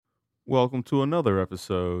Welcome to another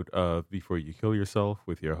episode of Before You Kill Yourself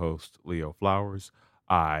with your host, Leo Flowers.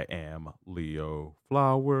 I am Leo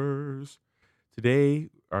Flowers. Today,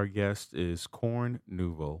 our guest is Korynn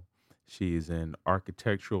Newville. She is an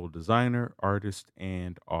architectural designer, artist,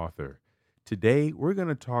 and author. Today, we're going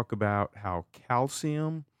to talk about how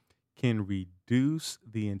calcium can reduce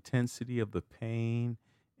the intensity of the pain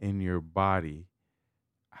in your body,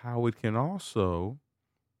 how it can also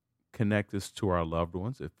connect us to our loved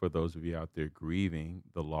ones. If for those of you out there grieving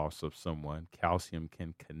the loss of someone, calcium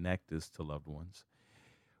can connect us to loved ones.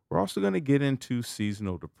 We're also going to get into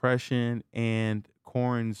seasonal depression and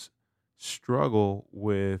Corin's struggle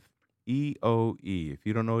with EOE. If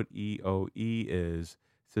you don't know what EOE is,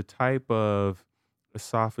 it's a type of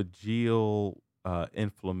esophageal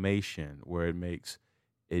inflammation where it makes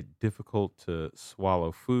it difficult to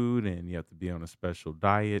swallow food and you have to be on a special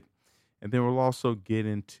diet. And then we'll also get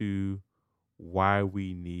into why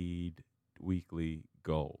we need weekly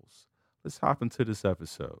goals. Let's hop into this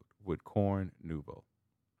episode with Korynn Newville.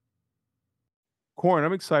 Korynn,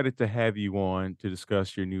 I'm excited to have you on to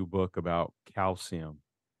discuss your new book about calcium.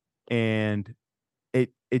 And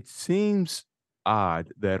it seems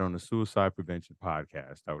odd that on a suicide prevention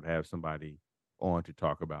podcast, I would have somebody on to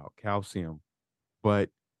talk about calcium.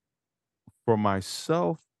 But for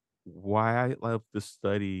myself, why I love to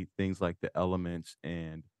study things like the elements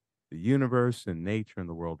and the universe and nature and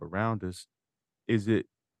the world around us is it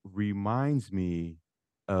reminds me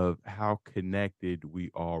of how connected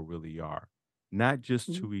we all really are, not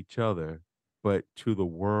just Mhm. to each other, but to the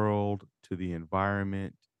world, to the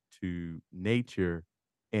environment, to nature.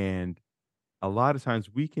 And a lot of times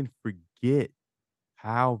we can forget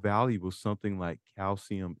how valuable something like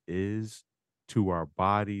calcium is to our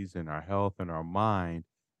bodies and our health and our mind,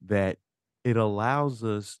 that it allows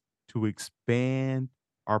us to expand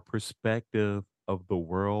our perspective of the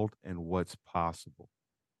world and what's possible.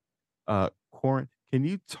 Corin, can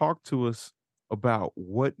you talk to us about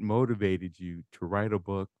what motivated you to write a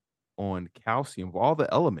book on calcium of all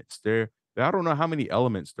the elements? I don't know how many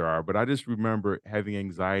elements there are, but I just remember having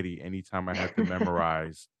anxiety anytime I had to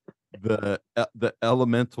memorize the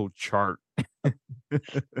elemental chart.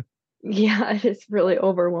 Yeah, it is really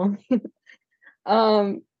overwhelming.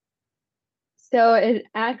 Um, so it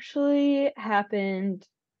actually happened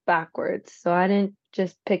backwards. So I didn't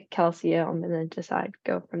just pick calcium and then decide to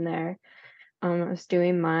go from there. I was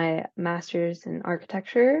doing my master's in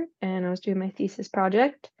architecture and I was doing my thesis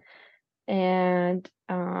project. And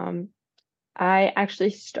I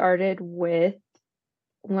actually started with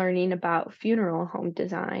learning about funeral home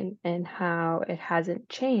design and how it hasn't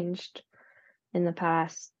changed in the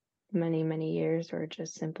past many, many years or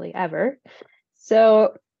just simply ever.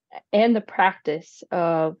 So, and the practice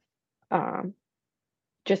of um,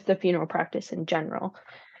 just the funeral practice in general,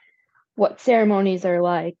 what ceremonies are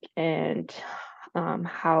like, and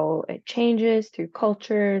how it changes through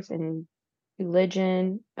cultures and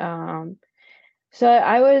religion. So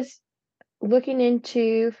I was looking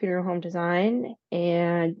into funeral home design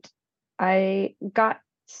and I got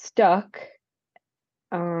stuck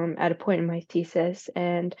at a point in my thesis,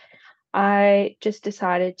 and I just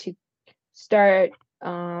decided to start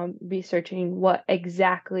researching what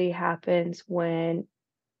exactly happens when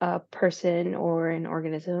a person or an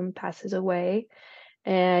organism passes away,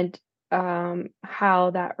 and how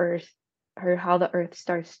that earth or how the earth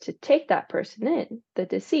starts to take that person in, the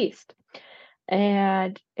deceased.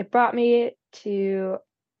 And it brought me to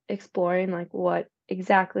exploring like what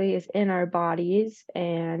exactly is in our bodies,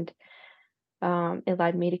 and it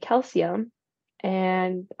led me to calcium.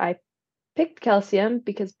 And I picked calcium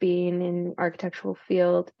because being in architectural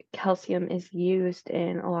field, calcium is used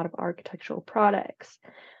in a lot of architectural products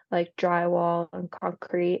like drywall and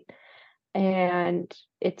concrete. And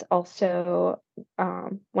it's also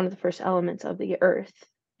one of the first elements of the earth,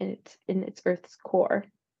 and it's in its earth's core.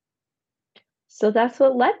 So that's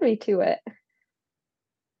what led me to it.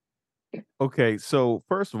 Okay, so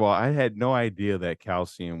first of all, I had no idea that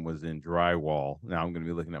calcium was in drywall. Now I'm going to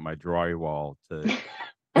be looking at my drywall to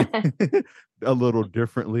a little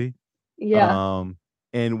differently. Yeah. Um,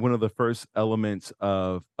 and one of the first elements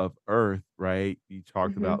of Earth, right? You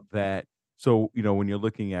talked Hmm. about that. So, when you're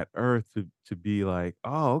looking at Earth to be like,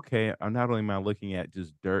 oh, okay, I'm not only am I looking at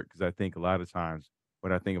just dirt, because I think a lot of times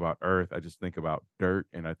when I think about Earth, I just think about dirt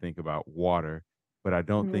and I think about water, but I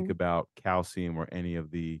don't think Hmm. about calcium or any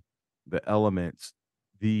of the elements.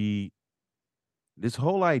 The This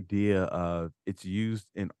whole idea of it's used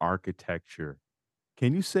in architecture.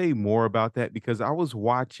 Can you say more about that? Because I was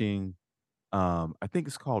watching I think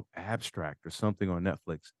it's called Abstract or something on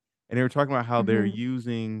Netflix, and they were talking about how they're Hmm.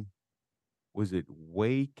 using was it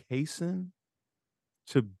whey casein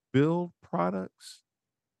to build products?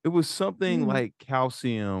 It was something Mm, like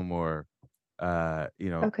calcium or,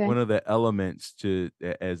 one okay. of the elements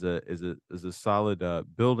as a solid,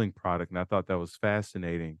 building product, and I thought that was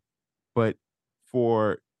fascinating. But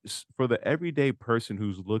for the everyday person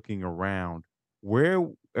who's looking around, where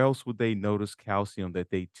else would they notice calcium that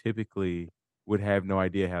they typically would have no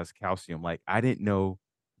idea has calcium? Like, I didn't know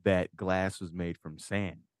that glass was made from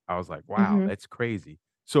sand. I was like, "Wow, Mhm. that's crazy."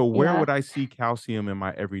 So where Yeah. would I see calcium in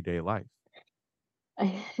my everyday life?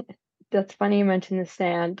 That's funny you mentioned the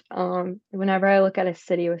sand. Whenever I look at a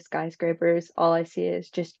city with skyscrapers, all I see is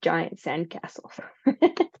just giant sand castles.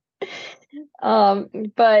 Um,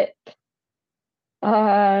 but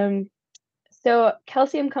um, so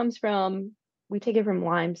calcium comes from, we take it from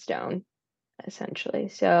limestone, essentially.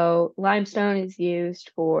 So limestone is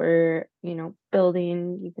used for,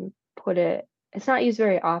 building. You can put it, it's not used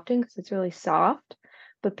very often because it's really soft,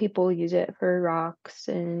 but people use it for rocks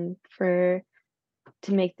and for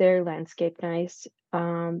to make their landscape nice.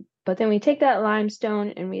 But then we take that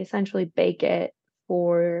limestone and we essentially bake it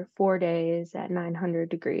for 4 days at 900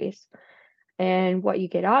 degrees. And what you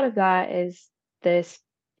get out of that is this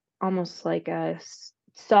almost like a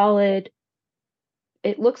solid,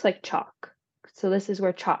 it looks like chalk. So this is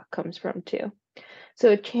where chalk comes from too.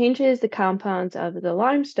 So it changes the compounds of the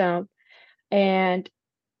limestone, and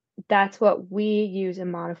that's what we use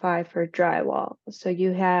and modify for drywall. So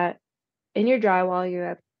you have in your drywall, you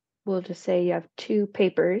have, we'll just say you have two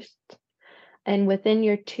papers, and within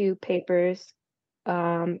your two papers,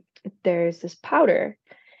 um, there's this powder,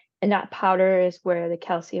 and that powder is where the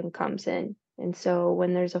calcium comes in. And so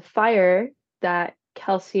when there's a fire, that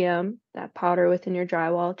calcium, that powder within your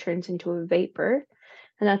drywall, turns into a vapor,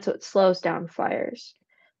 and that's what slows down fires.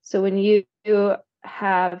 So when you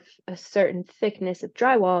have a certain thickness of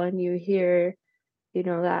drywall and you hear,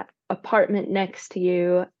 that apartment next to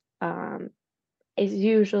you, um, is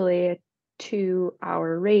usually a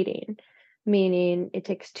 2-hour rating, meaning it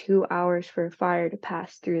takes 2 hours for a fire to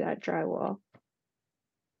pass through that drywall.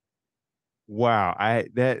 Wow, I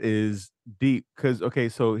that is deep. Cause okay,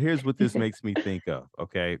 so here's what this makes me think of,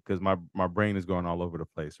 okay? Because my brain is going all over the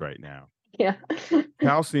place right now. Yeah.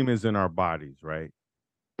 Calcium is in our bodies, right?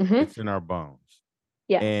 Hmm. It's in our bones.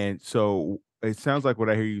 Yes. And so it sounds like what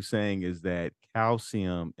I hear you saying is that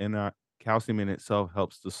calcium in itself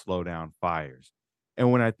helps to slow down fires.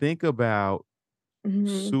 And when I think about Hmm.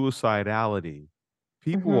 suicidality,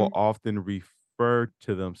 people will Hmm. often refer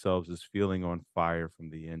to themselves as feeling on fire from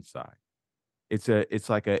the inside. It's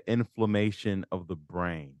like an inflammation of the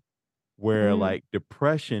brain where Mm. like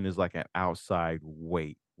depression is like an outside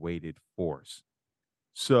weighted force.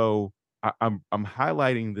 So I'm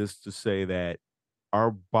highlighting this to say that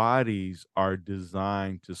our bodies are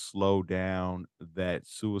designed to slow down that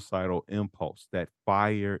suicidal impulse, that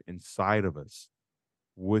fire inside of us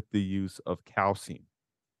with the use of calcium.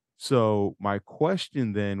 So my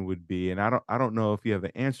question then would be, and I don't know if you have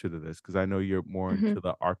the answer to this because I know you're more Hmm. into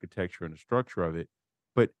the architecture and the structure of it,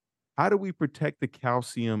 but how do we protect the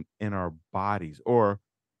calcium in our bodies? Or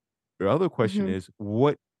the other question Hmm. is,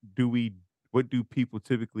 do we what do people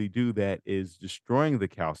typically do that is destroying the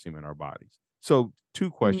calcium in our bodies? So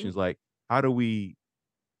two Hmm. questions like how do we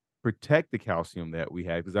protect the calcium that we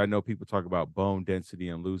have, because I know people talk about bone density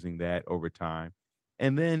and losing that over time.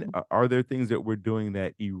 And then are there things that we're doing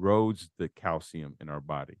that erodes the calcium in our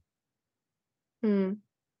body? Hmm.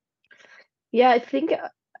 Yeah, I think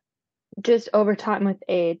just over time with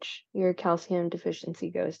age, your calcium deficiency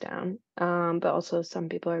goes down. But also some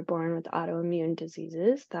people are born with autoimmune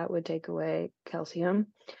diseases that would take away calcium.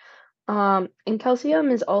 And calcium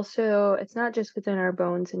is also, it's not just within our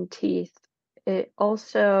bones and teeth. It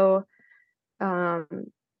also um,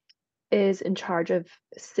 is in charge of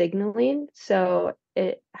signaling. So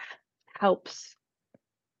it helps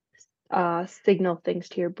signal things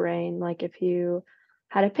to your brain. Like if you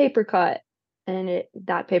had a paper cut and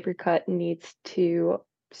that paper cut needs to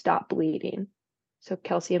stop bleeding. So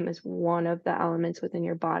calcium is one of the elements within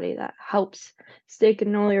your body that helps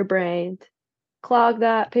signal your brain to clog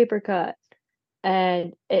that paper cut.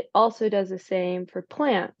 And it also does the same for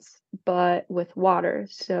plants, but with water.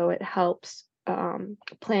 So it helps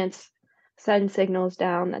plants send signals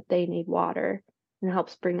down that they need water and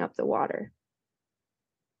helps bring up the water.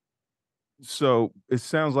 So it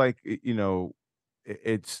sounds like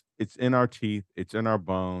it's in our teeth, it's in our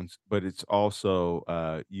bones, but it's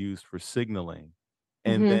also used for signaling.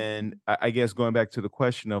 And Hmm. then I guess going back to the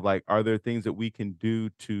question of like, are there things that we can do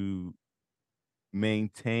to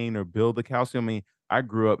maintain or build the calcium? I mean, I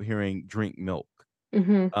grew up hearing drink milk.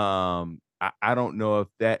 Hmm. I don't know if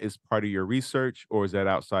that is part of your research or is that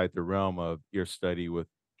outside the realm of your study with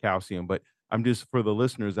calcium, but I'm just for the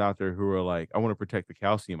listeners out there who are like, I want to protect the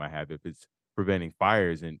calcium I have if it's preventing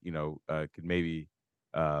fires and, could maybe,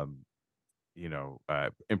 um,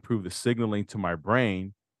 improve the signaling to my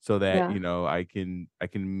brain so that, Yeah. I can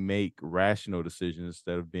make rational decisions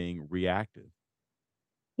instead of being reactive.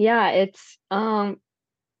 Yeah, it's from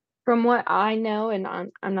what I know, and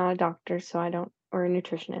I'm not a doctor, so I don't or a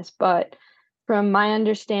nutritionist, but from my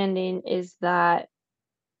understanding is that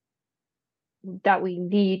we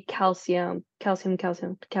need calcium.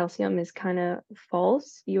 Calcium is kind of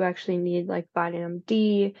false. You actually need like vitamin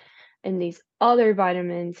D and these other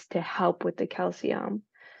vitamins to help with the calcium.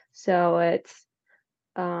 So it's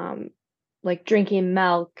um like drinking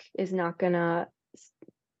milk is not gonna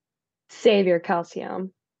save your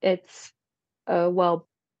calcium. It's a well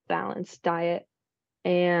balanced diet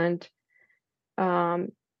and um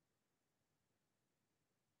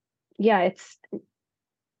yeah,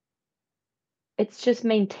 it's just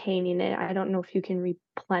maintaining it. I don't know if you can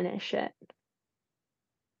replenish it.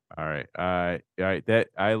 All right. All right. That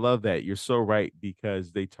I love that. You're so right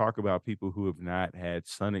because they talk about people who have not had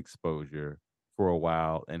sun exposure for a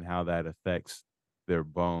while and how that affects their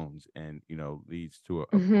bones and, leads to a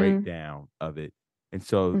Mhm. breakdown of it. And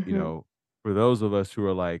so, Mhm. for those of us who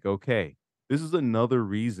are like, okay, this is another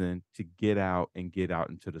reason to get out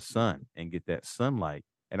into the sun and get that sunlight.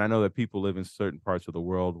 And I know that people live in certain parts of the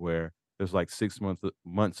world where there's like 6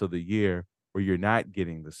 months of the year where you're not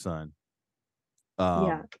getting the sun.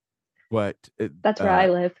 Yeah, Um, but, that's where I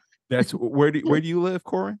live. that's where do you live,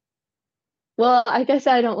 Corey? Well, I guess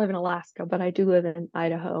I don't live in Alaska, but I do live in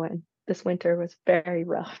Idaho, and this winter was very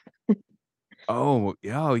rough. Oh,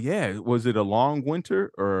 yeah, oh, yeah. Was it a long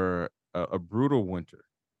winter or a brutal winter?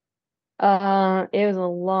 It was a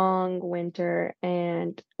long winter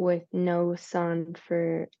and with no sun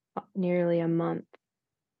for nearly a month.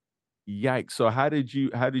 Yikes. So how did you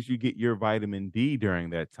get your vitamin D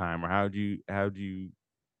during that time? Or how did you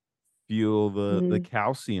feel the Mm.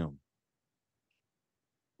 calcium?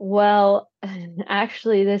 Well,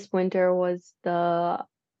 actually, this winter was the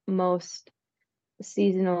most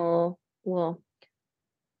seasonal, well,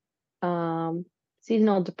 um,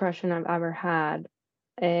 seasonal depression I've ever had,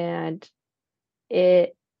 and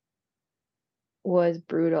it was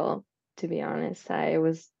brutal, to be honest. I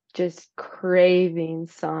was just craving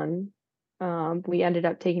sun. We ended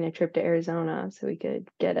up taking a trip to Arizona so we could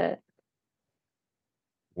get it.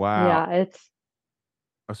 Wow. Yeah, it's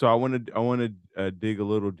So I wanna dig a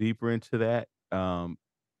little deeper into that.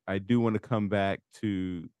 I do wanna come back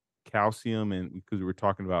to calcium and because we were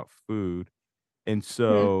talking about food. And Mhm.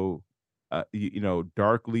 so,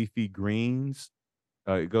 dark leafy greens,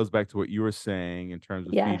 it goes back to what you were saying in terms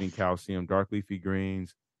of feeding Yes. calcium, dark leafy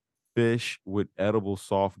greens, fish with edible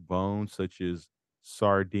soft bones such as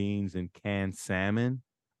sardines and canned salmon.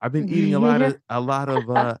 I've been eating a lot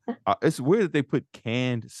of, it's weird that they put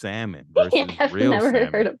canned salmon Yeah, versus I've real never heard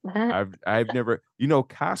salmon. of that. I've never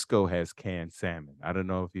Costco has canned salmon. I don't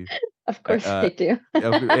know if you Of course they do.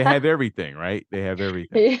 they have everything, right? They have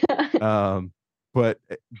everything. Yeah. Um, but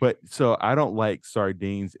so I don't like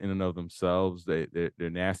sardines in and of themselves. They're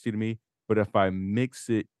nasty to me. But if I mix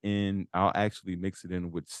it in, I'll actually mix it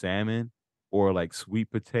in with salmon or like sweet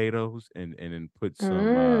potatoes and then put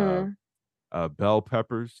some Mm. bell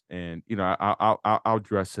peppers and I'll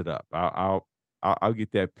dress it up. I'll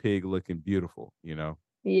get that pig looking beautiful. Yeah.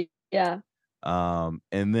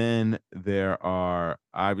 And then there are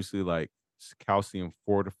obviously like calcium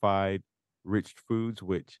fortified rich foods,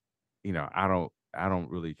 which, I don't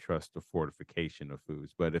really trust the fortification of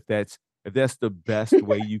foods, but if that's the best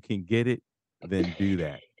way you can get it, then do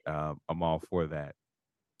that. I'm all for that.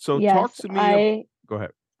 So talk Yes, to me. I Go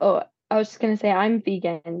ahead. oh, I was just gonna say I'm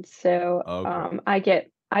vegan, so Okay. I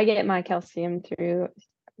get my calcium through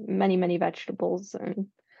many vegetables and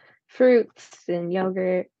fruits and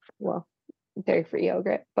yogurt. Well, dairy-free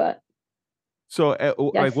yogurt, but So,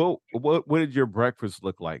 like, yes. what did your breakfast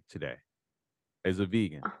look like today as a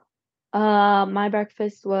vegan? My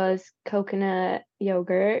breakfast was coconut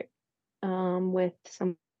yogurt, with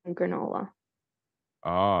some granola.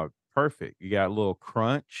 Ah, perfect. You got a little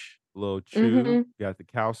crunch, a little chew, Mhm. got the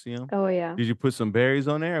calcium. Oh, yeah. Did you put some berries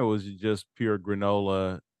on there, or was it just pure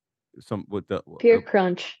granola, some with the Pure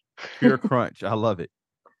crunch. pure crunch? I love it.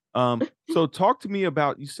 So talk to me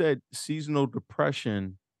about you said seasonal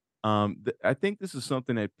depression. I think this is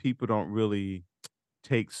something that people don't really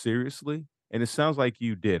take seriously, and it sounds like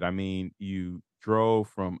you did. I mean, you drove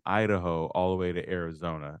from Idaho all the way to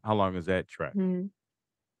Arizona. How long is that trek? Mhm.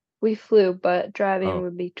 We flew, but driving Oh,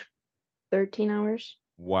 would be 13 hours.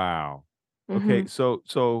 wow. Okay, Mhm.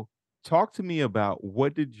 so talk to me about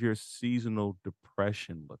what did your seasonal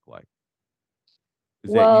depression look like?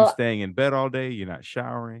 Is that you Well, staying in bed all day, you're not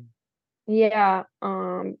showering? yeah,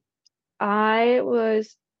 I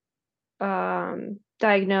was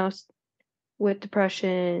diagnosed with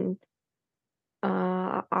depression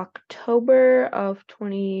October of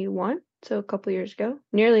 21, so a couple years ago,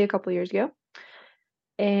 nearly a couple years ago.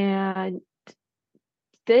 And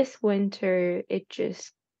this winter it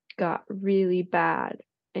just got really bad.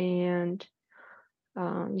 And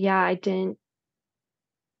yeah, I didn't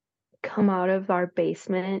come out of our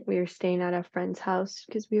basement. We were staying at a friend's house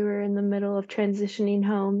because we were in the middle of transitioning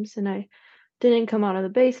homes, and I didn't come out of the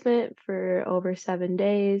basement for over 7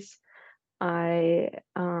 days. I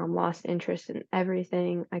lost interest in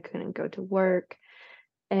everything. I couldn't go to work.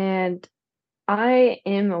 And I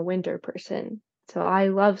am a winter person. So I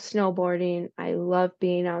love snowboarding. I love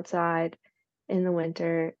being outside in the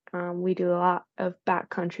winter. We do a lot of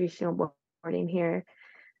backcountry snowboarding here,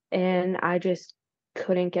 and I just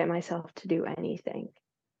couldn't get myself to do anything.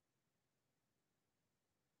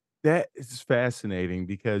 That is fascinating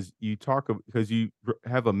because because you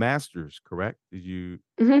have a master's, correct?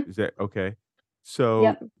 Hmm. Is that okay? So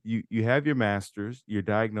Yep. you have your master's, you're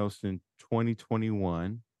diagnosed in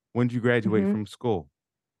 2021. When did you graduate Hmm. from school?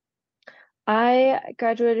 I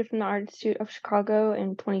graduated from the Art Institute of Chicago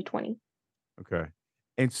in 2020. Okay.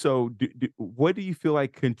 And so what do you feel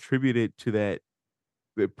like contributed to that?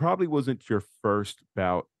 It probably wasn't your first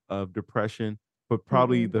bout of depression, but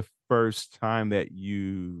probably Mm-mm. the first time that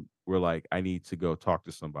you were like, I need to go talk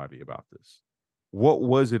to somebody about this. What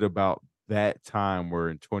was it about that time where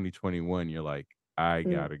in 2021 you're like, I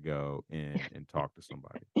Mm. gotta go in and talk to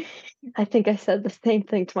somebody? I think I said the same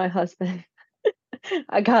thing to my husband.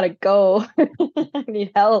 I gotta go. I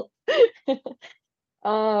need help.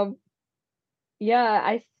 Um,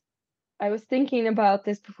 yeah, I was thinking about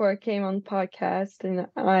this before I came on the podcast, and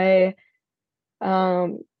I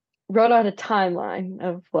um wrote out a timeline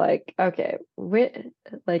of like, okay,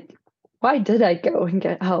 like why did I go and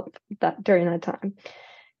get help that during that time?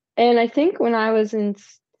 And I think when I was in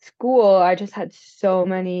school, I just had so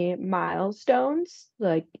many milestones.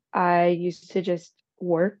 Like I used to just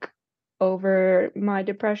work over my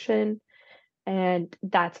depression, and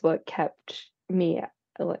that's what kept me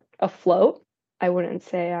like afloat. I wouldn't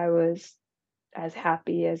say I was as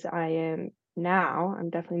happy as I am now. I'm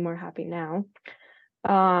definitely more happy now.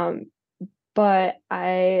 Um, but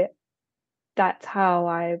I that's how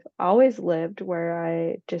I've always lived, where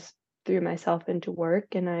I just threw myself into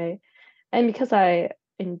work, and because I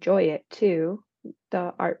enjoy it too,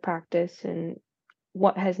 the art practice and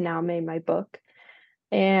what has now made my book.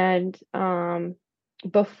 And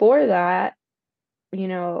before that,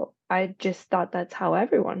 I just thought that's how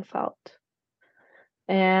everyone felt.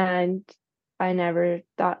 And I never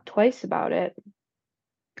thought twice about it.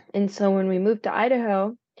 And so when we moved to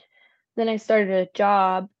Idaho, then I started a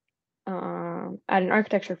job at an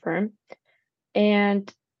architecture firm,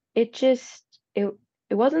 and it just it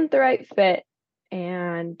wasn't the right fit.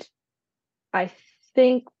 And I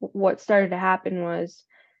think what started to happen was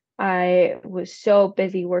I was so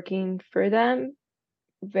busy working for them,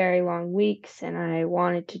 very long weeks, and I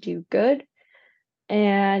wanted to do good.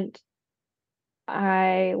 And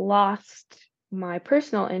I lost my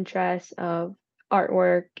personal interest of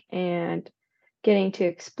artwork and getting to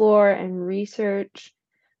explore and research.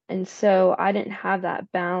 And so I didn't have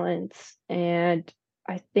that balance. And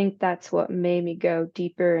I think that's what made me go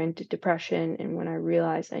deeper into depression. And when I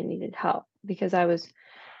realized I needed help, because I was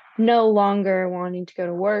no longer wanting to go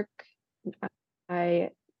to work, I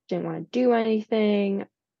didn't want to do anything.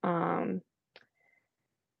 Um,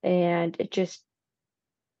 and it just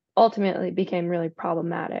ultimately became really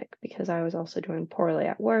problematic because I was also doing poorly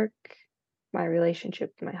at work. My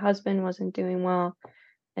relationship with my husband wasn't doing well,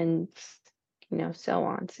 and so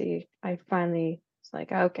on. So I finally was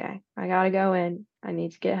like, okay, I gotta go in. I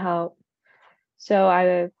need to get help. So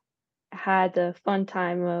I had the fun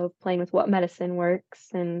time of playing with what medicine works,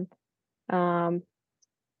 and um,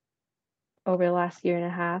 over the last year and a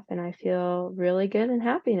half, and I feel really good and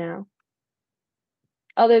happy now.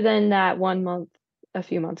 Other than that 1 month, a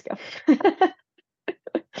few months ago.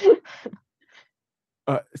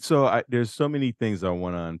 There's so many things I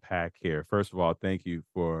want to unpack here. First of all, thank you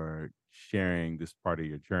for sharing this part of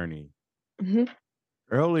your journey. Mhm.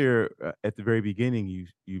 Earlier, at the very beginning,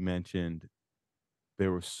 you mentioned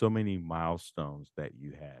there were so many milestones that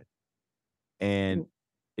you had, and Mm.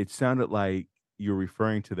 it sounded like you're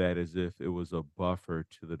referring to that as if it was a buffer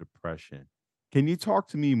to the depression. Can you talk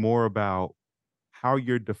to me more about how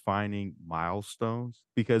you're defining milestones?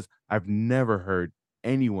 Because I've never heard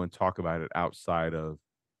anyone talk about it outside of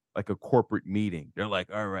like a corporate meeting. They're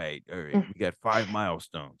like, all right, Mm. we got 5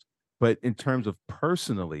 milestones. But in terms of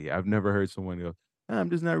personally, I've never heard someone go, I'm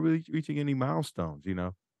just not really reaching any milestones, you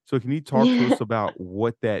know? So can you talk to Yeah. us about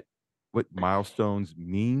what milestones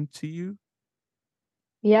mean to you?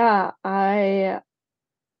 Yeah,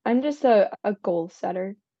 I'm just a goal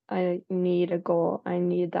setter. I need a goal. I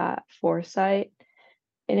need that foresight.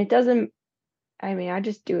 And it doesn't, I mean, I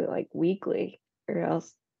just do it like weekly or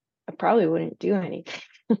else I probably wouldn't do anything.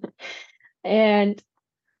 And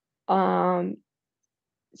um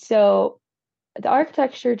so the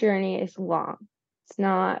architecture journey is long. It's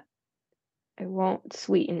not, I won't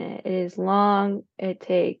sweeten it. It is long. It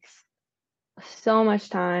takes so much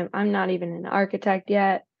time. I'm not even an architect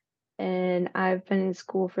yet, and I've been in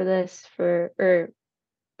school for this or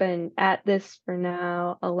been at this for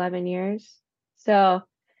now 11 years. So,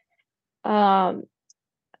 um,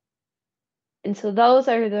 and so those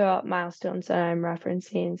are the milestones that I'm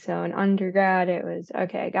referencing. So in undergrad, it was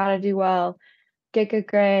okay, I gotta do well, get good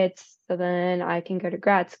grades, so then I can go to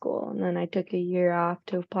grad school. And then I took a year off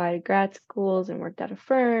to apply to grad schools and worked at a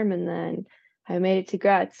firm. And then I made it to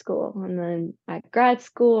grad school. And then at grad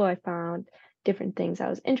school, I found different things I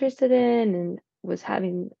was interested in and was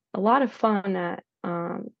having a lot of fun at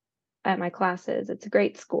my classes. It's a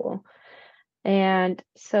great school. And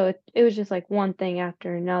so it was just like one thing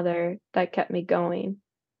after another that kept me going.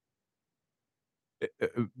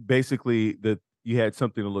 Basically, that you had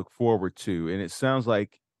something to look forward to, and it sounds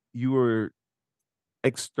like you were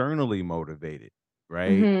externally motivated,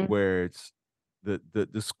 right? Hmm. Where it's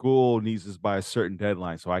the school needs us by a certain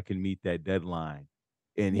deadline, so I can meet that deadline.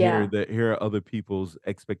 And Yeah. here are other people's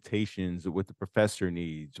expectations of what the professor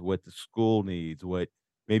needs, what the school needs, what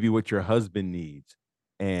your husband needs.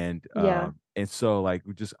 Yeah. And so like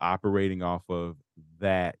we're just operating off of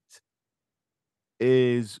that.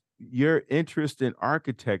 Is your interest in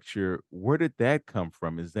architecture, where did that come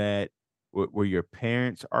from? Is that were your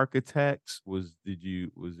parents architects? Was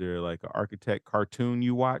there like an architect cartoon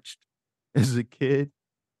you watched as a kid?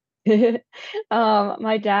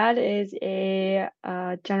 My dad is a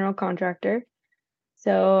general contractor,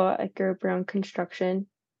 so I grew up around construction.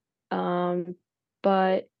 Um,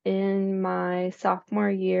 but in my sophomore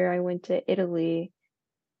year, I went to Italy,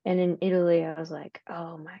 and in Italy, I was like,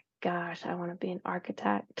 "Oh my gosh, I want to be an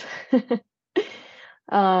architect."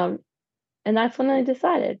 Um, and that's when I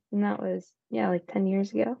decided, and that was, yeah, like 10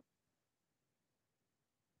 years ago.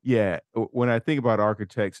 Yeah, when I think about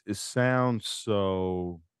architects, it sounds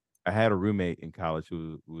so. I had a roommate in college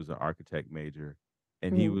who was an architect major,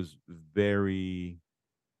 and he Mm, was very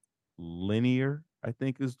linear, I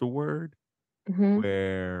think is the word. mhm,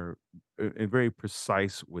 Where and very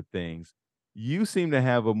precise with things. You seem to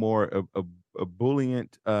have a more a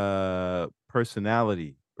buoyant,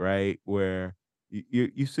 personality, right? Where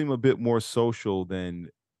you seem a bit more social than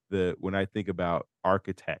the when I think about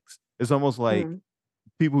architects. It's almost like mm.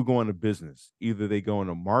 people who go into business, either they go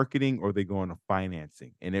into marketing or they go into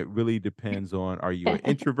financing, and it really depends on, are you an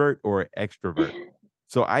introvert or an extrovert?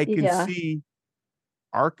 So I can Yeah. see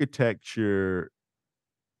architecture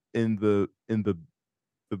in the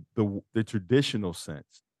traditional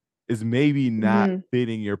sense is maybe not Mhm.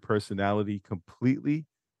 fitting your personality completely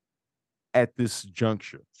at this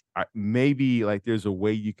juncture. Maybe like there's a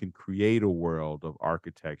way you can create a world of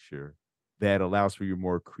architecture that allows for your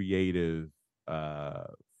more creative, uh,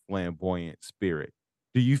 flamboyant spirit.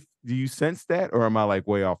 Do you sense that, or am I like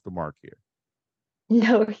way off the mark here?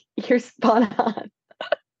 No, you're spot on.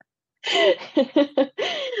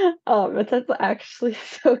 But that's actually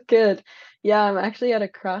so good. Yeah, I'm actually at a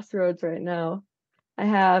crossroads right now. I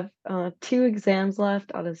have 2 exams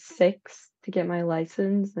left out of 6 to get my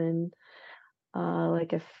license, and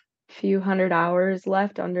like few hundred hours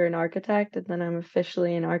left under an architect, and then I'm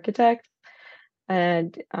officially an architect.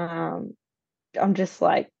 And I'm just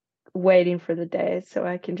like waiting for the day so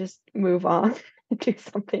I can just move on and do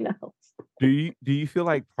something else. Do you feel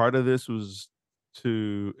like part of this was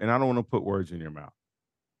to, and I don't want to put words in your mouth.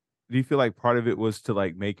 Do you feel like part of it was to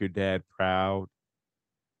like make your dad proud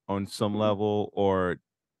on some level, or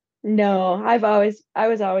No, I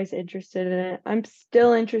was always interested in it. I'm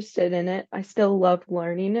still interested in it. I still love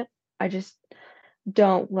learning it. I just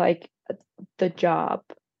don't like the job,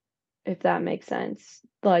 if that makes sense.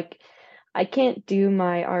 Like I can't do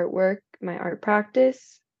my artwork, my art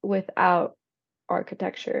practice without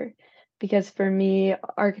architecture because for me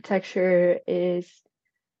architecture is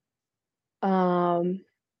um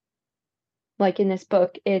like in this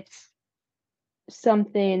book, it's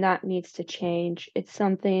something that needs to change. It's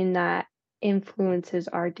something that influences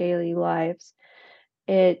our daily lives.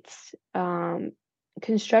 It's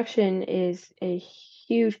construction is a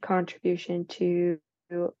huge contribution to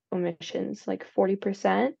emissions, like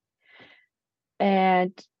 40%.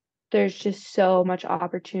 And there's just so much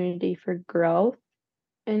opportunity for growth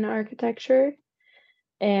in architecture.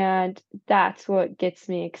 And that's what gets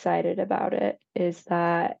me excited about it is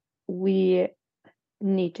that we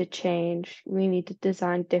need to change. We need to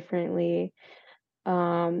design differently,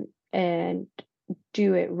 and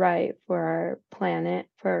do it right for our planet,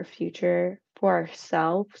 for our future, for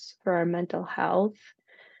ourselves, for our mental health,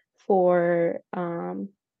 for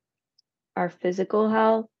our physical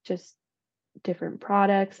health, just different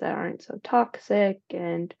products that aren't so toxic.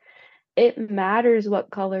 And it matters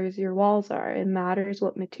what colors your walls are. It matters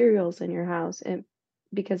what materials in your house, and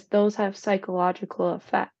because those have psychological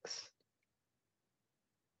effects.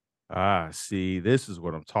 Ah, see, this is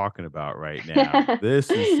what I'm talking about right now.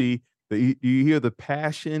 This is see, do you hear the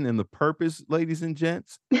passion and the purpose, ladies and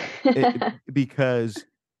gents? Because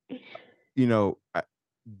you know,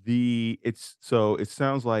 it's so it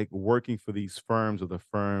sounds like working for these firms or the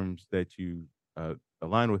firms that you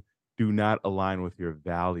align with do not align with your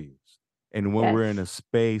values. And when we're in a Yes.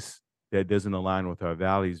 space that doesn't align with our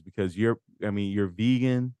values, because I mean, you're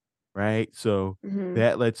vegan, right? So Mhm.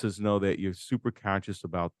 that lets us know that you're super conscious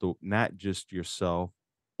about the not just yourself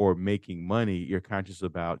or making money. You're conscious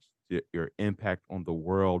about your impact on the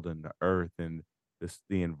world and the earth and the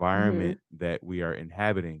Mhm. environment that we are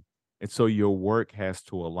inhabiting, and so your work has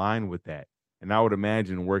to align with that. And I would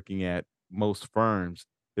imagine working at most firms,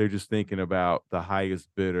 they're just thinking about the highest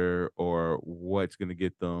bidder or what's going to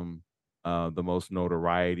get them the most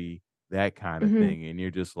notoriety, that kind of Mhm. thing. And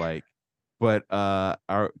you're just like, but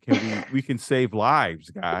can we can save lives,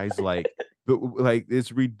 guys? Like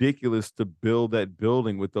it's ridiculous to build that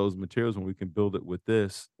building with those materials when we can build it with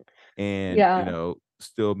this and Yeah.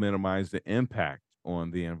 still minimize the impact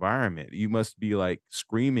on the environment. You must be like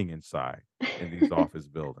screaming inside in these office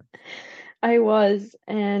buildings. I was,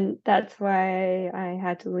 and that's why I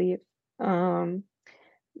had to leave, um,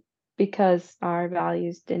 because our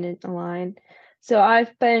values didn't align. So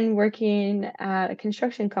I've been working at a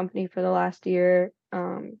construction company for the last year,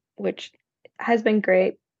 which has been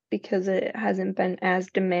great because it hasn't been as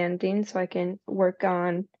demanding, so I can work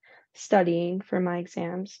on studying for my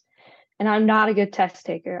exams. And I'm not a good test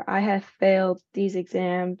taker. I have failed these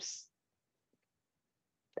exams,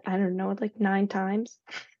 I don't know, like 9 times.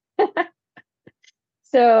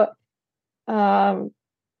 So, um,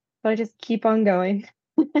 but I just keep on going.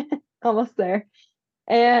 Almost there.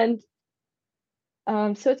 And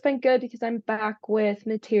so it's been good because I'm back with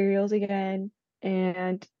materials again.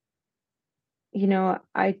 And,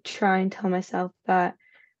 I try and tell myself that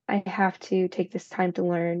I have to take this time to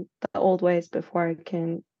learn the old ways before I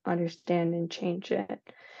can understand and change it.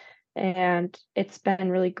 And it's been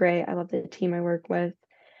really great. I love the team I work with.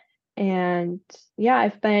 And yeah,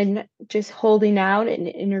 I've been just holding out and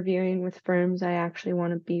interviewing with firms I actually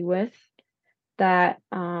want to be with that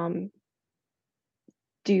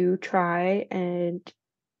do try and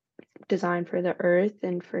design for the earth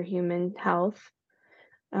and for human health.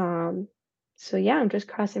 Um, so yeah, I'm just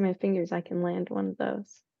crossing my fingers I can land one of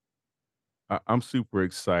those. I'm super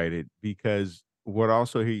excited because what I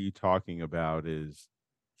also hear you talking about is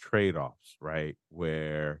trade-offs, right?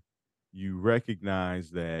 Where you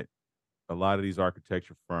recognize that a lot of these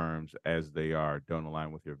architecture firms, as they are, don't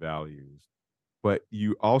align with your values. But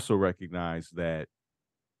you also recognize that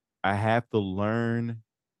I have to learn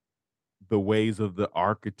the ways of the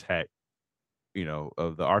architect,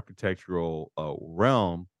 of the architectural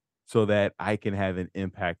realm so that I can have an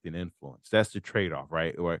impact and influence. That's the trade-off,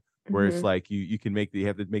 right? Where it's Hmm. like you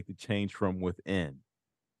have to make the change from within.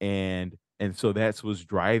 And so that's what's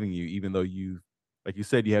driving you, even though like you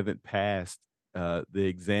said, you haven't passed the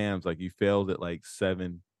exams, like you failed it like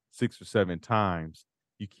 6 or 7 times.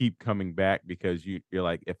 You keep coming back because you're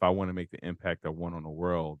like, if I want to make the impact I want on the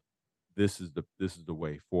world, this is the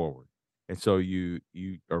way forward. And so you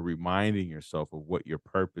are reminding yourself of what your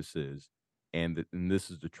purpose is, and this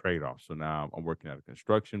is the trade-off. So now I'm working at a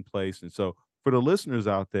construction place, and so for the listeners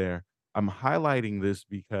out there, I'm highlighting this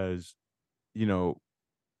because you know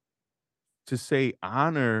to say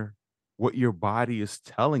honor what your body is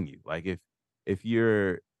telling you. Like if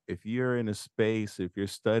you're if you're in a space, if you're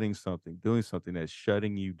studying something, doing something that's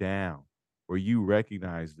shutting you down, where you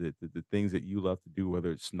recognize that the things that you love to do,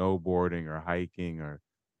 whether it's snowboarding or hiking or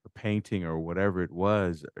painting or whatever it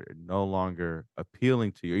was, are no longer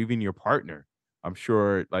appealing to you, even your partner. I'm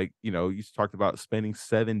sure, like, you talked about spending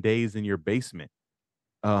 7 days in your basement.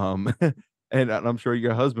 Um, And I'm sure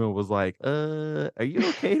your husband was like, are you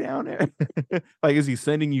okay down there?" Like, is he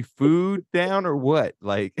sending you food down or what?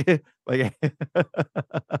 Like like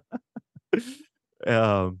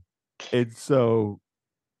um, and so,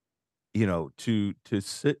 to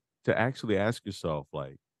actually ask yourself,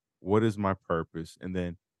 like, "What is my purpose?" And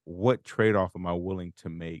then, "What trade-off am I willing to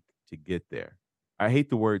make to get there?" I hate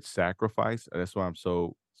the word sacrifice, that's why I'm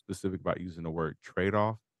so specific about using the word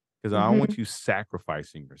trade-off, because I don't want Mhm. you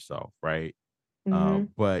sacrificing yourself, right? Mhm.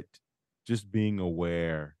 But just being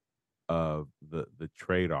aware of the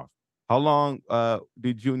trade-off. How long,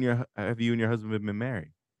 did you and your hu have you and your husband been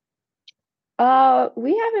married?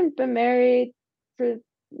 We haven't been married for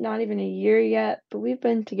not even a year yet, but we've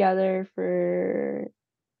been together for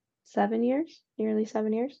 7 years, nearly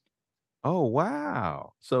 7 years. Oh,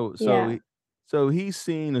 wow. Yeah. So he's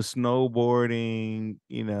seen the snowboarding,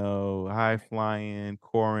 high flying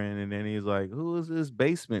Koryn, and then he's like, "Who is this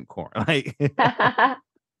basement Koryn?" Like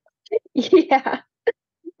Yeah.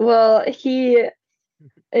 Well, he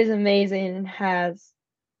is amazing and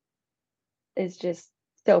is just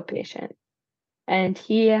so patient. And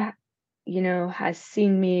he, has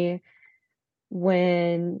seen me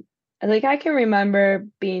when like I can remember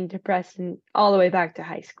being depressed and all the way back to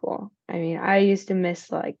high school. I mean, I used to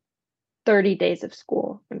miss like 30 days of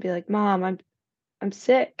school and be like, "Mom, I'm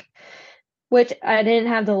sick." Which I didn't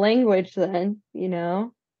have the language then, you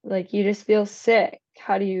know? Like you just feel sick.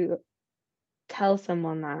 How do you tell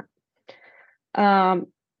someone that? Um,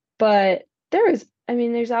 but there's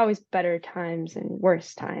always better times and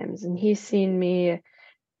worse times, and he's seen me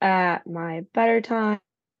at my better times,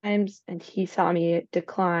 and he saw me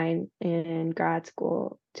decline in grad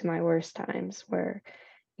school to my worst times where,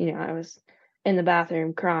 I was in the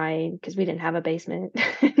bathroom crying because we didn't have a basement.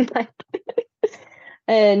 Like,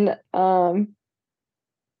 and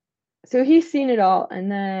so he's seen it all,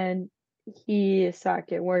 and then he saw it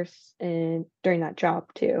get worse during that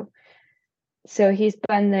job too. So he's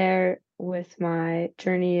been there with my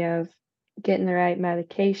journey of getting the right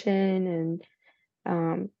medication and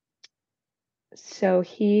um so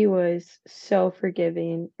he was so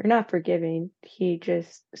forgiving, or not forgiving. He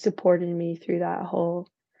just supported me through that whole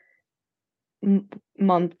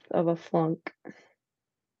month of a flunk.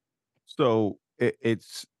 So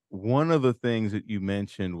it's one of the things that you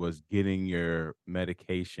mentioned was getting your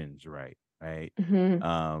medications right, right?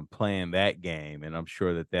 Hmm. Playing that game, and I'm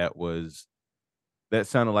sure that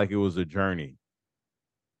sounded like it was a journey.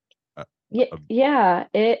 Uh, Yeah, uh, yeah,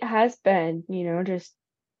 it has been, just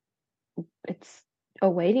it's a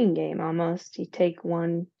waiting game almost. You take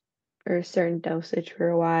one or a certain dosage for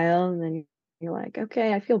a while, and then you're like,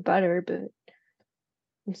 okay, I feel better, but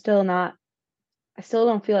I'm still not, I still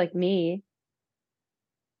don't feel like me,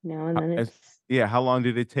 and ho- then as- yeah, how long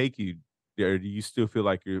did it take you? Or do you still feel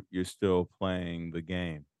like you're still playing the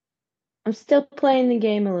game? I'm still playing the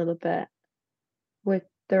game a little bit with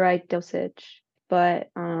the right dosage. But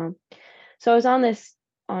so I was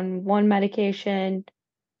on one medication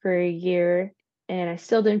for a year, and I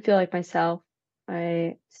still didn't feel like myself.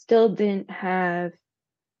 I still didn't have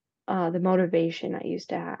the motivation I used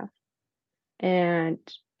to have. And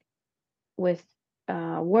with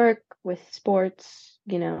work, with sports,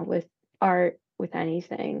 with art, with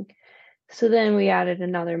anything. So then we added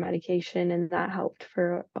another medication, and that helped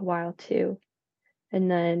for a while too. And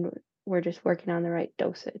then we're just working on the right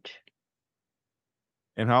dosage.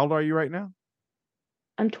 And how old are you right now?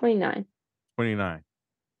 I'm 29. 29.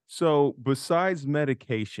 So, besides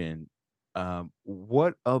medication,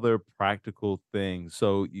 what other practical things?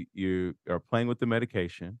 So, you are playing with the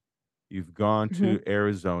medication. You've gone Hmm. to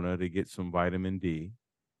Arizona to get some vitamin D.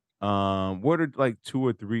 What are like two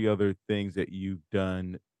or three other things that you've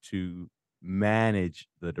done to manage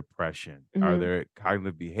the depression? Are Hmm. there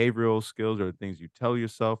cognitive behavioral skills or things you tell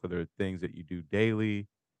yourself? Are there things that you do daily?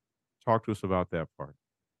 Talk to us about that part.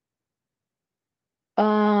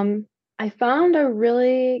 Um, I found a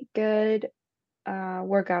really good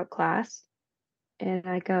workout class, and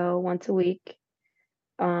I go once a week.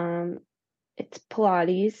 Um, it's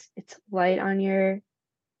Pilates. It's light on your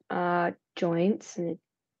joints, and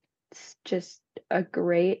it's just a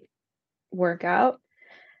great workout.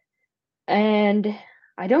 And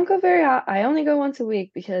I don't go I only go once a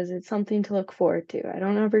week because it's something to look forward to. I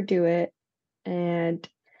don't overdo it, and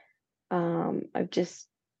I've just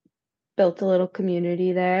built a little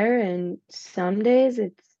community there, and some days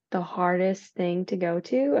it's the hardest thing to go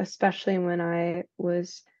to, especially when I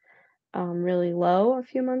was really low a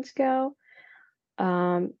few months ago.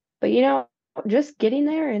 Um, but just getting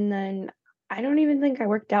there, and then I don't even think I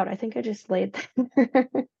worked out. I think I just laid there.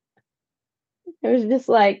 It was just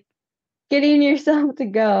like getting yourself to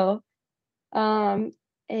go. Um,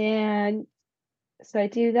 and so I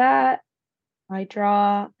do that. I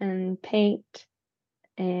draw and paint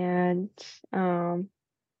and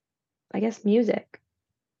I guess music.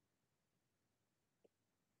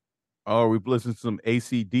 Oh, we listening to some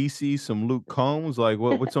AC/DC, some Luke Combs. Like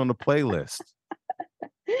what's on the playlist?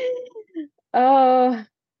 Oh,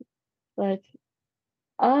 but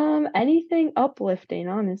anything uplifting,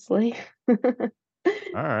 honestly.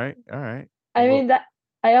 All right, all right. A I little mean that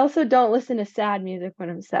I also don't listen to sad music when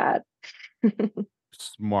I'm sad.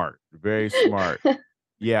 smart, very smart.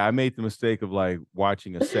 Yeah, I made the mistake of like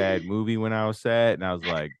watching a sad movie when I was sad, and I was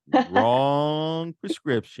like, wrong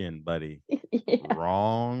prescription, buddy. Yeah.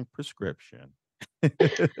 Wrong prescription.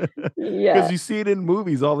 Because Yeah. you see it in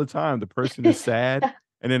movies all the time. The person is sad,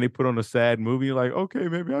 and then they put on a sad movie. You're like, okay,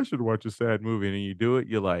 maybe I should watch a sad movie. And then you do it.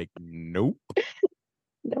 You're like, nope.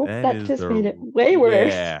 Nope, That that is just the made it way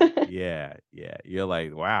worse. yeah, yeah, yeah. You're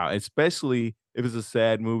like, wow. Especially if it's a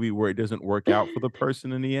sad movie where it doesn't work out for the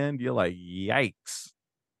person in the end. You're like, yikes.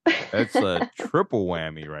 That's a triple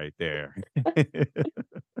whammy right there.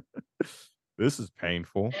 This is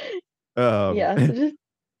painful. Um, Yeah, so just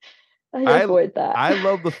I I avoid that. I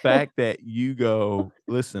love the fact that you go,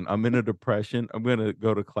 "Listen, I'm in a depression. I'm gonna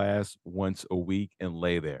go to class once a week and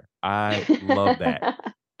lay there." I love that.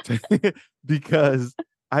 Because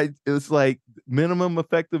it's like minimum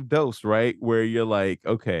effective dose, right? Where you're like,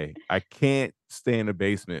 "Okay, I can't stay in a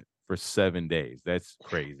basement for 7 days. That's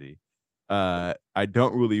crazy. I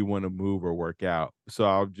don't really wanna move or work out, so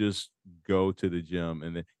I'll just go to the gym,"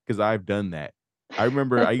 and then because 'cause I've done that. I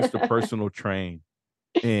remember I used to personal train,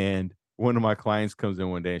 and one of my clients comes in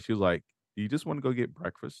one day and she was like, "Do you just wanna go get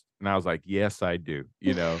breakfast?" And I was like, "Yes, I do,"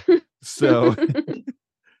 you know? So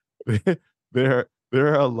there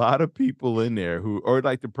are a lot of people in there who or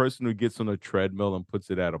like the person who gets on a treadmill and puts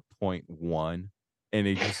it at a point 1, and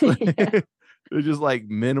they just Yeah. they're just like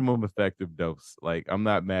minimum effective dose. Like, I'm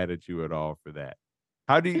not mad at you at all for that.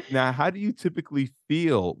 How do you typically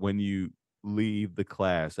feel when you leave the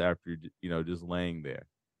class after, just laying there?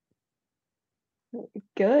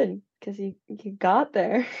 Good, 'cause you got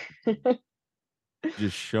there.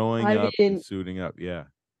 Just showing I up and mean, suiting up, yeah,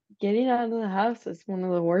 getting out of the house is one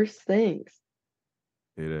of the worst things.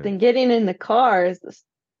 it Then is. getting in the car is the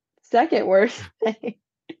second worst thing,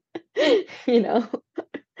 you know,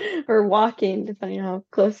 or walking, depending on how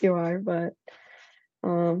close you are. But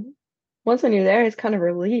um, once when you're there, it's kind of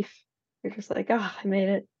relief. You're just like, oh, I made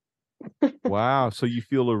it. Wow, so you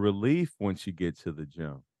feel a relief once you get to the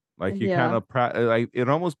gym. Like, you Yeah, kinda like, it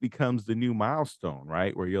almost becomes the new milestone,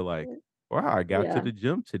 right? Where you're like, "Wow, I got to yeah, the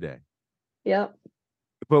gym today." yep.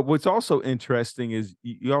 But what's also interesting is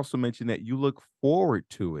you also mentioned that you look forward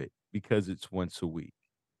to it because it's once a week.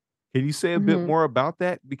 Can you say a bit Hmm. more about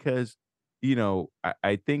that? Because,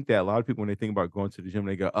 I think that a lot of people, when they think about going to the gym,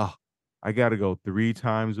 they go, "Oh, I gotta go 3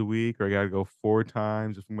 times a week, or I gotta go 4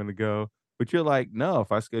 times if I'm gonna go." But you're like, "No,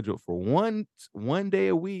 if I schedule it for one day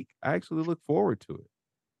a week, I actually look forward to it."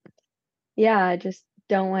 Yeah, I just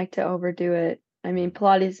don't like to overdo it. I mean, Mm.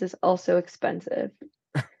 Pilates is also expensive.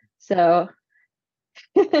 So,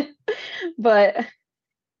 but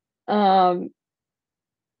um,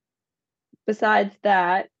 besides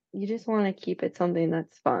that, you just want to keep it something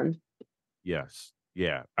that's fun. Yes.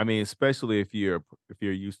 Yeah. I mean, especially if you're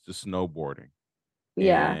used to snowboarding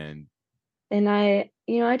Yeah. and And I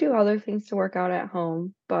do other things to work out at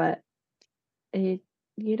home, but you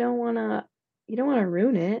you don't want to you don't want to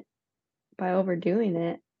ruin it by overdoing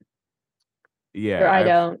it. Or yeah, I I've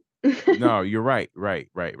don't. no, you're right, right,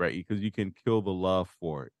 right, right, because you can kill the love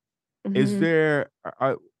for it. Is Hmm. there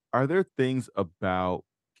are there things about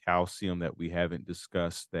calcium that we haven't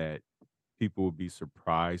discussed that people would be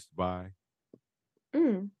surprised by?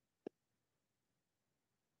 Mm.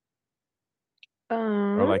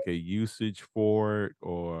 Or Um, like a usage for it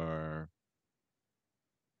or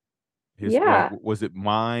his like yeah. was it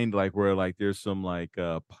mined like where like there's some like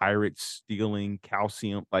pirates stealing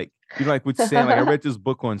calcium like like with sand like I read this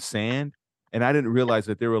book on sand and I didn't realize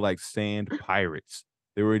that there were like sand pirates.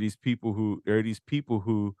 There are these people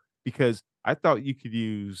who because I thought you could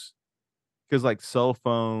use because like cell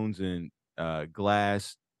phones and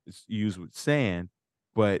glass is used with sand,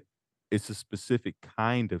 but it's a specific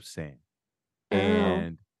kind of sand. Oh,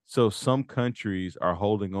 And so some countries are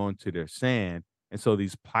holding on to their sand. And so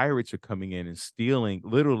these pirates are coming in and stealing,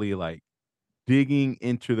 literally like digging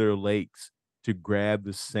into their lakes to grab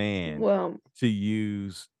the sand well, to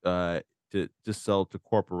use to sell to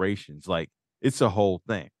corporations. Like it's a whole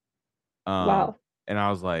thing. Um wow. and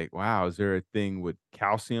I was like, wow, is there a thing with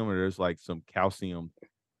calcium or there's like some calcium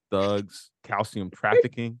thugs, calcium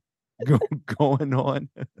trafficking going on?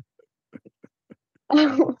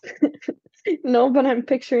 Oh, no, but I'm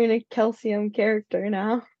picturing a calcium character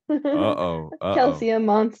now. Uh-oh, uh-oh. Calcium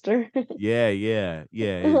monster. Yeah.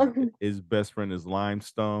 His best friend is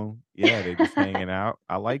Limestone. Yeah, they just hanging out.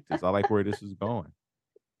 I like this. I like where this is going.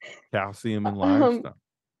 Calcium and Um, limestone.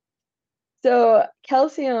 so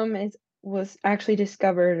calcium was actually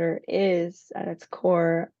discovered, or is at its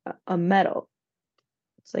core a metal.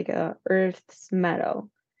 It's like a Earth's metal,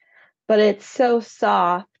 but it's so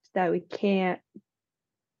soft that we can't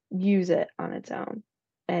use it on its own,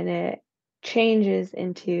 and it changes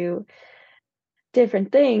into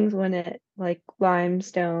different things when it, like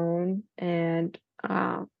limestone, and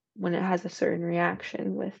when it has a certain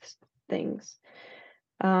reaction with things.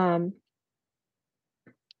 Um,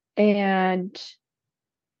 and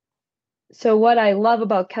so what I love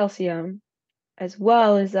about calcium as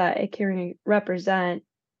well is that it can represent,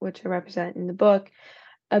 which I represent in the book,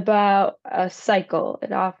 about a cycle.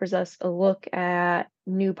 It offers us a look at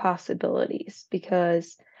new possibilities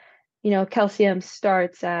because, calcium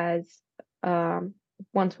starts as, um,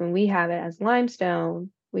 once when we have it as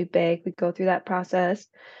limestone, we bake, we go through that process,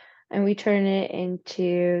 and we turn it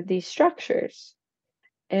into these structures.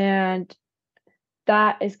 And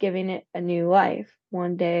that is giving it a new life.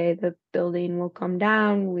 One day the building will come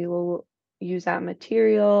down, we will use that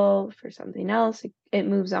material for something else, it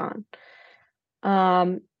moves on.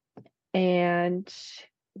 And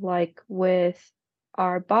like with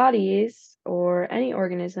our bodies or any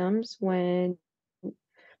organisms, when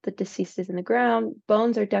the deceased is in the ground,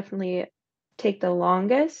 bones are definitely take the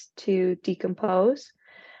longest to decompose,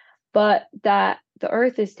 but that the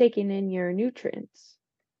earth is taking in your nutrients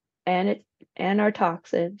and our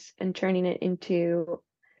toxins and turning it into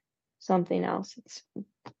something else. It's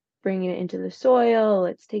bringing it into the soil,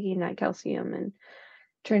 it's taking that calcium and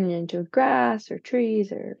turning it into grass or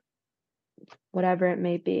trees or whatever it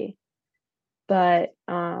may be. But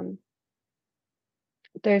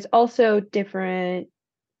there's also different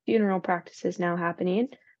funeral practices now happening.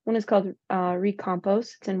 One is called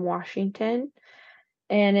recompost. It's in Washington,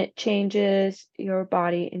 and it changes your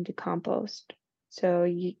body into compost. So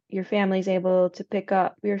your family's able to pick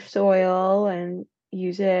up your soil and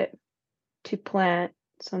use it to plant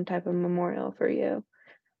some type of memorial for you.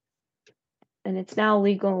 And it's now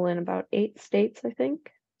legal in about 8 states, I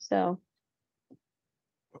think. So,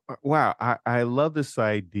 Wow, I love this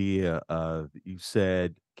idea of you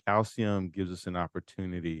said calcium gives us an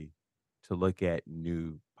opportunity to look at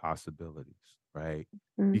new possibilities, right?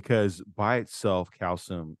 mm, Because by itself,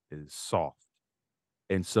 calcium is soft.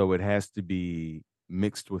 And so it has to be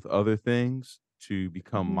mixed with other things to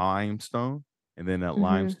become mhm, limestone. And then that mhm,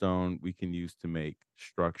 limestone we can use to make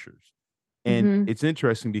structures. And mhm, it's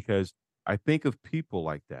interesting because I think of people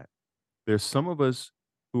like that. There's some of us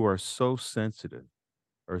who are so sensitive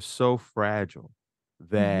are so fragile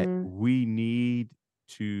that mhm, we need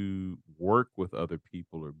to work with other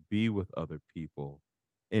people or be with other people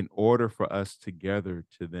in order for us together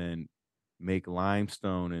to then make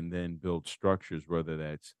limestone and then build structures, whether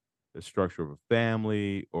that's the structure of a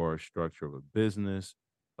family or a structure of a business.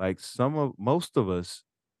 Like most of us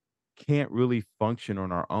can't really function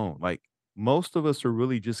on our own. Like most of us are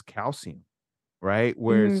really just calcium, right?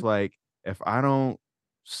 Where it's mhm, like, if I don't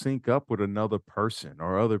sync up with another person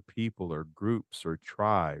or other people or groups or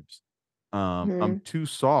tribes, I'm mhm, too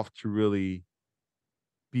soft to really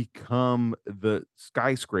become the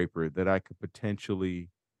skyscraper that I could potentially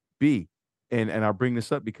be. And I bring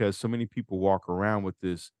this up because so many people walk around with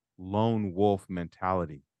this lone wolf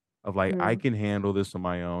mentality of like, I mhm. can handle this on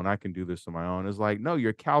my own. I can do this on my own. It's like, no,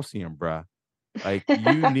 you're calcium, bruh. Like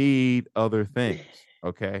you need other things.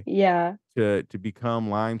 Okay, Yeah, to become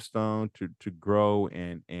limestone, to grow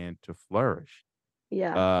and to flourish.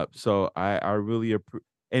 yeah. So I really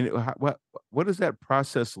and what does that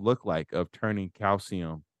process look like of turning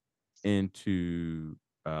calcium into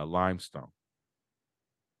limestone?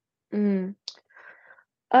 Mm.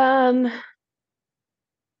 Um,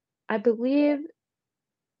 I believe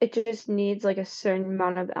it just needs like a certain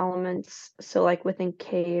amount of elements. So like within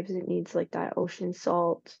caves, it needs like that ocean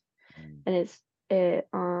salt, Mm, and it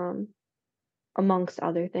amongst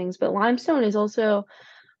other things. But limestone is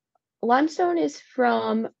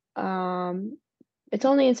from it's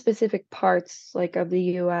only in specific parts like of the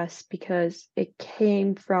US because it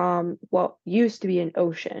came from what used to be an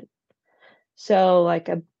ocean. So like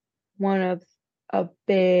one of a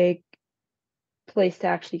big place to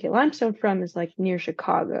actually get limestone from is like near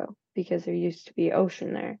Chicago because there used to be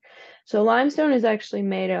ocean there. So limestone is actually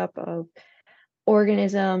made up of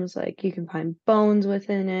organisms, like you can find bones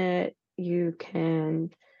within it. You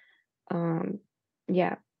can um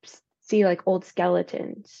yeah, see like old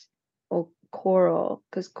skeletons, old coral,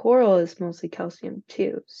 because coral is mostly calcium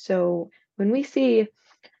too. So when we see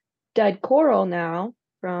dead coral now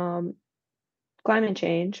from climate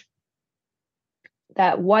change,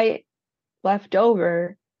 that white left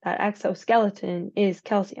over, that exoskeleton, is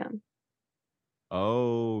calcium.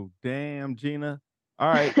 Oh, damn, Gina. All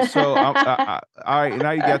right, so all right.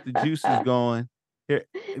 Now you got the juices going here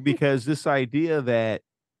because this idea that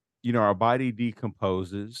our body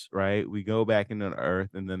decomposes, right? We go back into the earth,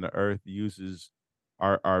 and then the earth uses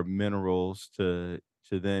our minerals to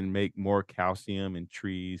then make more calcium in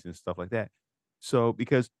trees and stuff like that. So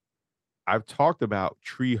because I've talked about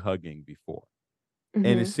tree hugging before,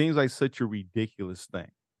 and it Hmm. seems like such a ridiculous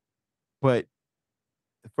thing, but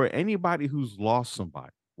for anybody who's lost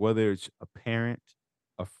somebody, whether it's a parent,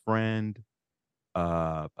 a friend,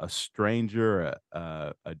 a stranger,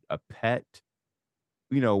 a pet,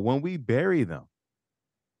 when we bury them,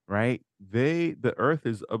 right? The earth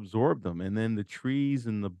has absorbed them, and then the trees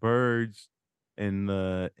and the birds and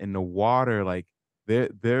the water, like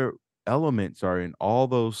their elements are in all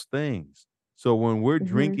those things. So when we're Hmm.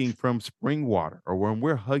 drinking from spring water or when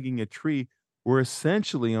we're hugging a tree, we're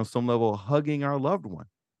essentially on some level hugging our loved one.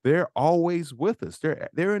 They're always with us.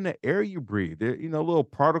 They're in the air you breathe. They're, little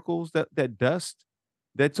particles, that dust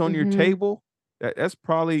that's on your Hmm. table. That's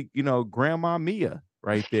probably, Grandma Mia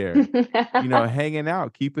right there, hanging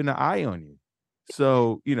out, keeping an eye on you.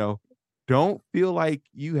 So, don't feel like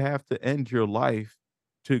you have to end your life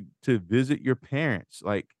to visit your parents.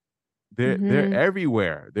 Like they're Hmm.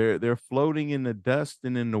 everywhere. They're floating in the dust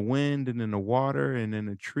and in the wind and in the water and in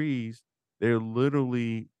the trees. They're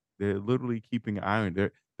literally they're literally keeping an eye on you.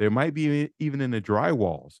 There might be even in the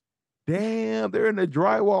drywalls. Damn, they're in the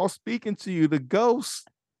drywall speaking to you. The ghosts.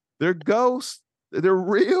 They're ghosts. They're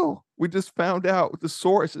real. We just found out the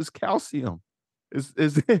source is calcium.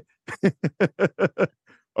 Is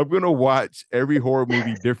I'm gonna watch every horror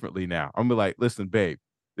movie differently now. I'm gonna be like, listen, babe,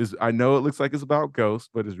 I know it looks like it's about ghosts,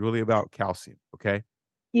 but it's really about calcium. Okay,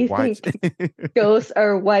 You watch. think ghosts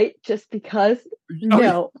are white just because? Oh,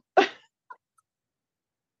 yeah, No.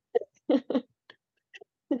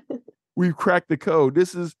 we've cracked the code.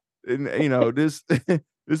 This is, and this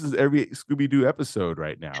this is every Scooby Doo episode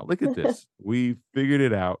right now. Look at this. We've figured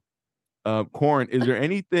it out. Koryn, is there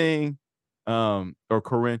anything, or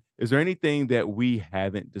Korynn, is there anything that we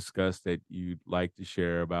haven't discussed that you'd like to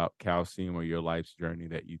share about calcium or your life's journey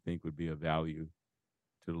that you think would be of value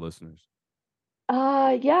to the listeners?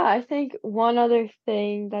 Yeah, I think one other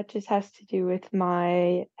thing that just has to do with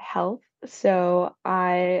my health. So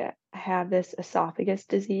I have this esophagus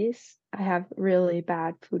disease. I have really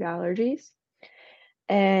bad food allergies,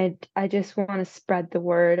 and I just want to spread the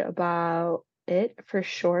word about it. For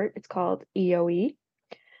short, it's called EOE.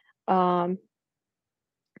 Um,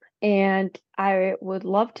 and I would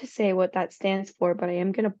love to say what that stands for, but I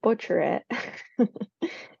am gonna butcher it.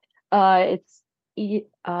 It's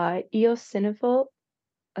eosinophil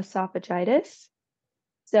esophagitis.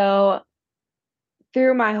 So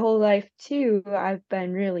through my whole life too, I've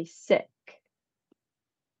been really sick.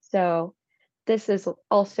 So this is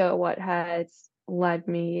also what has led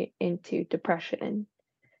me into depression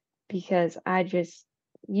because I just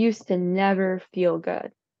used to never feel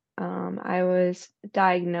good. I was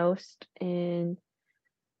diagnosed in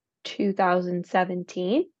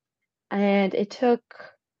 2017, and it took,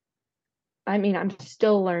 I mean, I'm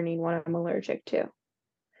still learning what I'm allergic to,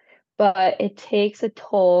 but it takes a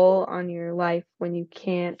toll on your life when you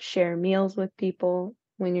can't share meals with people,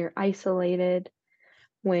 when you're isolated,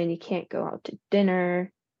 when you can't go out to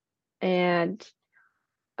dinner. And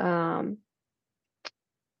um,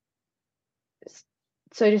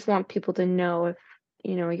 so I just want people to know, if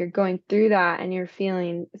you're going through that and you're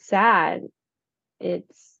feeling sad,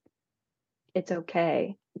 it's it's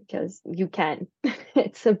okay because you can.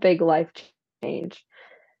 It's a big life change,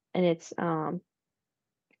 and it's not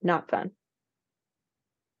fun.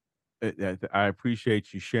 I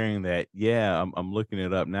appreciate you sharing that. Yeah, I'm looking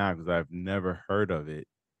it up now because I've never heard of it.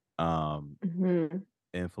 Um, Hmm.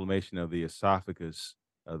 Inflammation of the esophagus,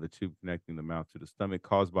 the tube connecting the mouth to the stomach,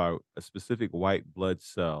 caused by a specific white blood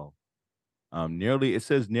cell. It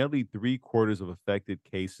says nearly 3/4 of affected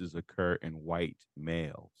cases occur in white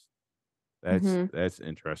males. Hmm. That's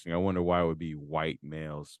interesting. I wonder why it would be white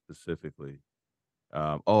males specifically.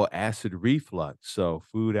 Oh, acid reflux. So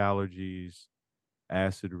food allergies,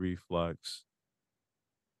 acid reflux.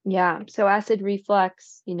 Yeah, so acid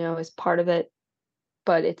reflux, is part of it,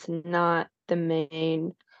 but it's not the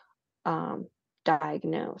main um,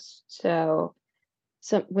 diagnose. So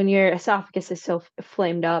when your esophagus is so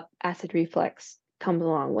flamed up, acid reflux comes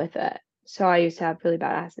along with it. So I used to have really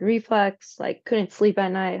bad acid reflux, like couldn't sleep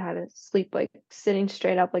at night, had to sleep like sitting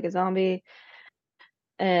straight up like a zombie.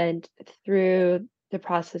 And through the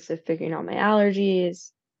process of figuring out my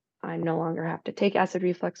allergies, I no longer have to take acid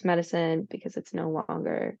reflux medicine because it's no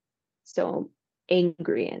longer so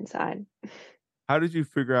angry inside. How did you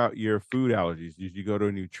figure out your food allergies? Did you go to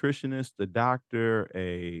a nutritionist, a doctor,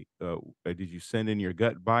 did you send in your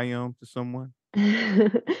gut biome to someone?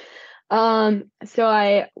 um, so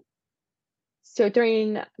I so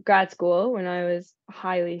during grad school when I was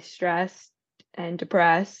highly stressed and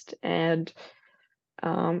depressed and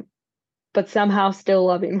um but somehow still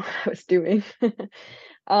loving what I was doing.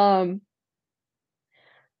 um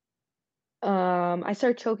I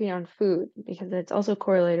started choking on food because it's also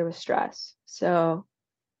correlated with stress. So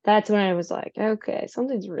that's when I was like, okay,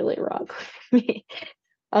 something's really wrong with me.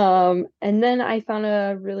 And then I found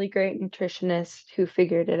a really great nutritionist who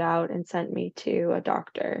figured it out and sent me to a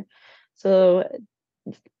doctor. So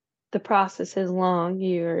the process is long.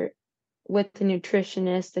 You're with a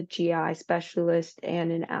nutritionist, a GI specialist,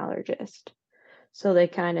 and an allergist. So they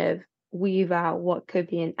kind of weave out what could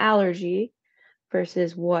be an allergy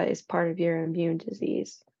versus what is part of your immune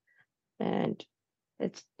disease. And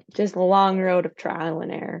it's just a long road of trial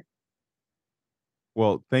and error.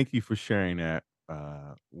 Well, thank you for sharing that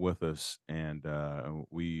with us, and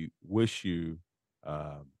we wish you.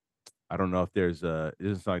 Uh, I don't know if there's a. It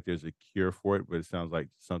doesn't sound like there's a cure for it, but it sounds like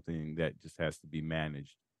something that just has to be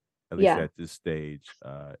managed, at least Yeah. at this stage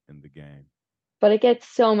in the game. But it gets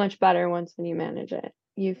so much better once when you manage it.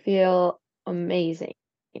 You feel amazing.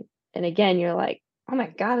 And again, you're like, oh my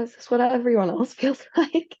God, is this what everyone else feels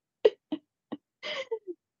like?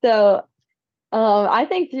 So I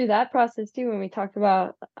think through that process too, when we talked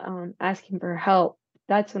about asking for help,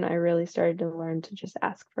 that's when I really started to learn to just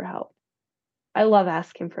ask for help. I love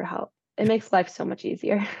asking for help. It makes life so much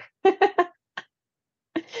easier.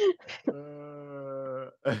 Uh,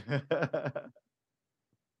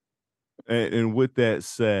 and with that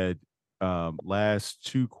said, last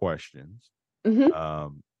two questions. hmm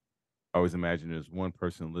Um, I always imagine there's one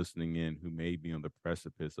person listening in who may be on the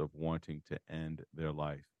precipice of wanting to end their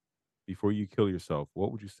life. Before you kill yourself,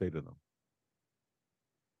 what would you say to them?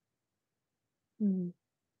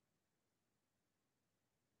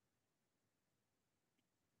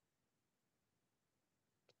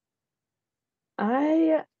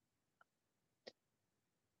 I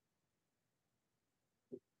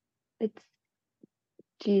it's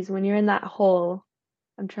geez, when you're in that hole,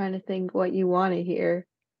 I'm trying to think what you want to hear.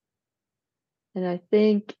 And I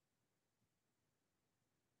think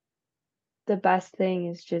the best thing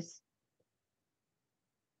is just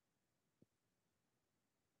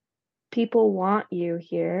people want you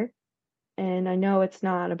here. And I know it's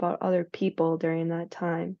not about other people during that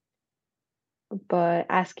time, but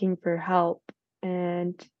asking for help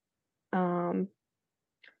and um,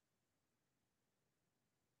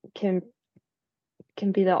 can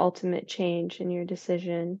can be the ultimate change in your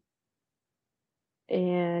decision.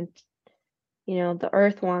 And the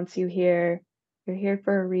earth wants you here. You're here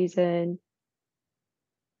for a reason,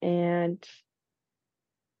 and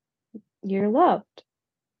you're loved.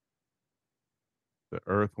 The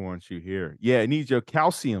earth wants you here. Yeah, it needs your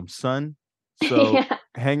calcium, son. So Yeah,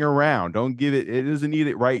 hang around. Don't give it. It doesn't need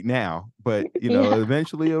it right now, but yeah,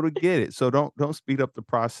 eventually it'll get it. So don't speed up the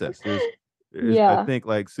process. There's I yeah. think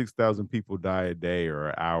like 6,000 people die a day or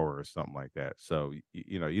an hour or something like that. So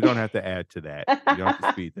you don't have to add to that. You don't have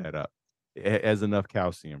to speed that up. It has enough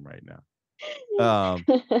calcium right now. Um,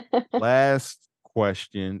 Last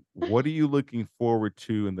question. What are you looking forward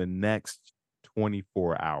to in the next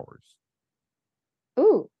 24 hours?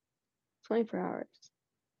 Ooh, 24 hours.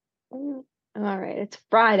 Mm, all right, it's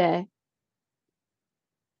Friday.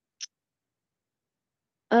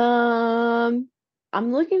 Um,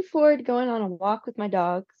 I'm looking forward to going on a walk with my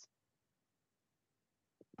dogs.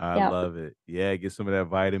 I Yeah. love it. Yeah, get some of that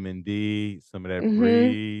vitamin D, some of that Mm-hmm.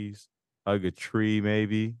 breeze, hug a tree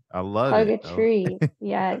maybe. I love Hug it. a tree.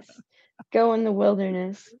 Yes. Go in the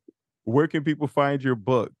wilderness. Where can people find your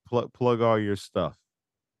book? Plug all your stuff.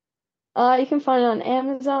 You can find it on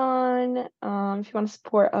Amazon. If you want to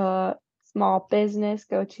support a small business,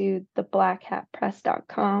 go to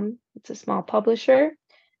theblackhatpress.com. It's a small publisher.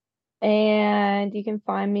 And you can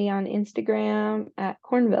find me on Instagram at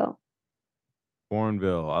Cornville.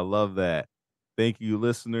 Bourneville. I love that. Thank you,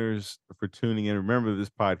 listeners, for tuning in. Remember, this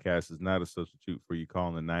podcast is not a substitute for you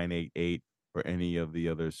calling the 988 or any of the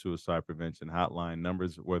other suicide prevention hotline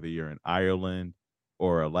numbers, whether you're in Ireland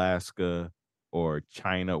or Alaska or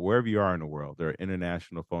China, wherever you are in the world. There are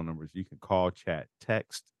international phone numbers. You can call, chat,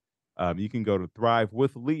 text. You can go to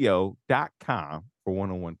thrivewithleo.com for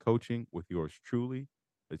one-on-one coaching with yours truly.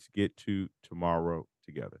 Let's get to tomorrow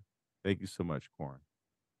together. Thank you so much, Koryn.